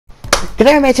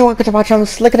G'day mates and welcome to my channel,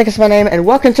 Slick is my name, and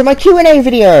welcome to my Q&A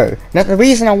video! Now the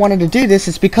reason I wanted to do this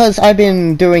is because I've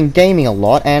been doing gaming a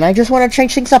lot, and I just want to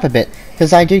change things up a bit,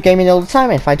 because I do gaming all the time,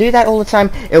 and if I do that all the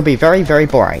time, it'll be very, very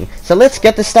boring. So let's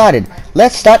get this started.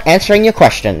 Let's start answering your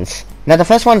questions. Now the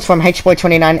first one's from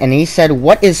HBoy29, and he said,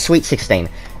 what is Sweet 16?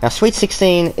 Now Sweet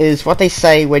 16 is what they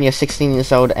say when you're 16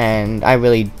 years old, and I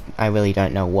really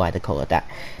don't know why they call it that.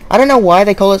 I don't know why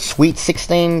they call it Sweet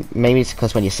 16. Maybe it's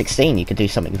because when you're 16 you can do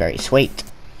something very sweet.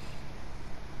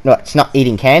 No, it's not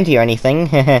eating candy or anything.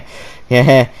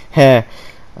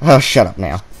 Oh, shut up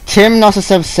now. Tim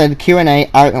Nossesev said Q&A.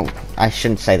 I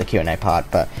shouldn't say the Q&A part,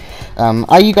 but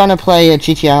are you going to play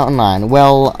GTA Online?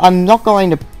 Well, I'm not going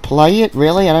to play it,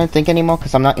 really. I don't think anymore,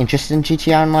 because I'm not interested in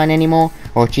GTA Online anymore,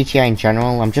 or GTA in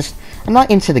general. I'm not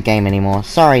into the game anymore.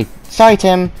 Sorry,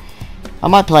 Tim. I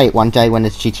might play it one day when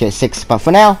it's GTA 6, but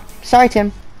for now, sorry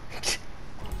Tim.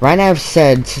 Right now I've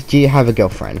said, do you have a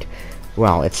girlfriend?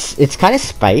 Well, it's kind of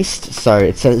spaced, so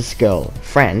it says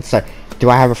girlfriend, so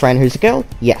do I have a friend who's a girl?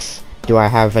 Yes. Do I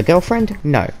have a girlfriend?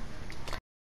 No.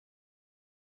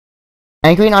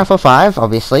 Angry945,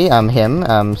 obviously,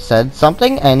 him, said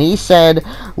something, and he said,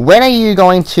 when are you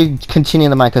going to continue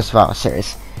the Minecraft Survival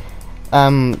series?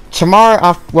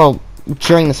 Tomorrow,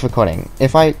 during this recording.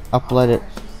 If I upload it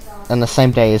on the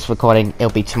same day as recording, it'll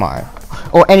be tomorrow.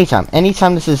 Or anytime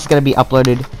this is going to be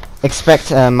uploaded, expect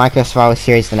Minecraft Survival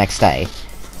series the next day.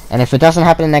 And if it doesn't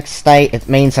happen the next day, it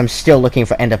means I'm still looking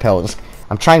for ender pearls.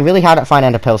 I'm trying really hard to find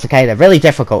ender pearls, okay? They're really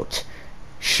difficult.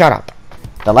 Shut up.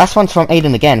 The last one's from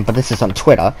Aiden again, but this is on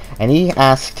Twitter, and he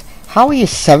asked, how are you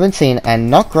 17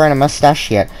 and not grown a mustache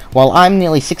yet, while I'm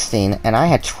nearly 16 and I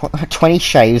had 20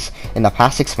 shaves in the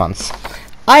past 6 months?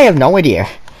 I have no idea.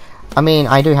 I mean,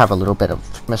 I do have a little bit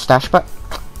of mustache, but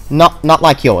not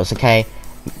like yours, okay?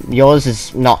 Yours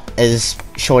is not as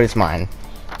short as mine,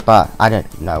 but I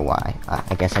don't know why.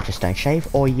 I guess I just don't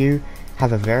shave, or you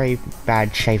have a very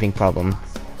bad shaving problem.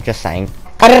 Just saying.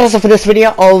 And that is it for this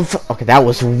video of... Okay, that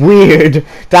was weird.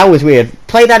 That was weird.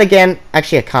 Play that again.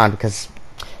 Actually, I can't, because...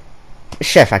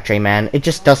 SHAREfactory, man. It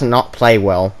just does not play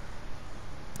well.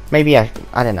 Maybe I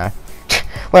don't know.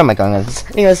 Where am I going with this?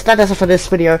 Anyways, that does it for this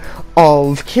video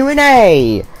of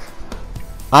Q&A.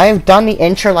 I've done the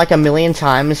intro like a million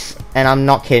times, and I'm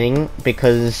not kidding,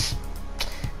 because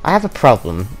I have a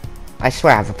problem. I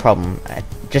swear I have a problem,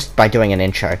 just by doing an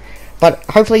intro. But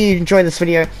hopefully you enjoyed this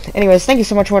video. Anyways, thank you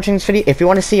so much for watching this video. If you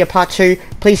want to see a part 2,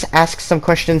 please ask some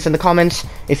questions in the comments.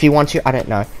 If you want to, I don't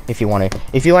know if you want to.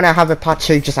 If you want to have a part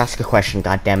 2, just ask a question,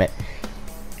 god damn it.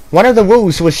 One of the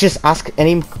rules was just ask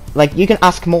any, like, you can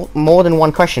ask more than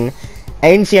one question.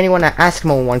 Aiden's the only one that asked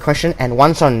more than one question, and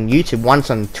one's on YouTube, one's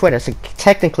on Twitter, so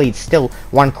technically it's still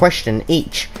one question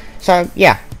each. So,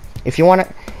 yeah, if you want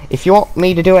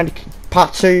me to do a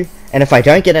part 2, and if I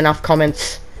don't get enough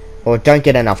comments, or don't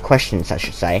get enough questions, I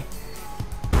should say,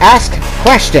 ask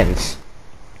questions!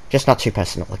 Just not too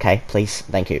personal, okay? Please,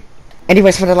 thank you.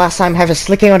 Anyways, for the last time, have a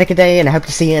slick day, and I hope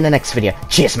to see you in the next video.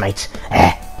 Cheers, mates!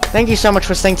 Thank you so much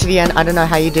for staying to the end. I don't know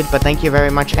how you did, but thank you very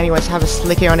much. Anyways, have a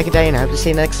slick day, and I hope to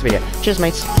see you in the next video. Cheers,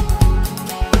 mates.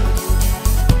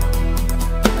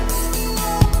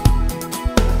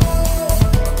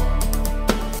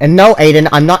 And no, Aiden,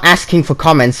 I'm not asking for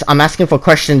comments. I'm asking for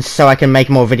questions so I can make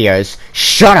more videos.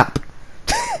 Shut up!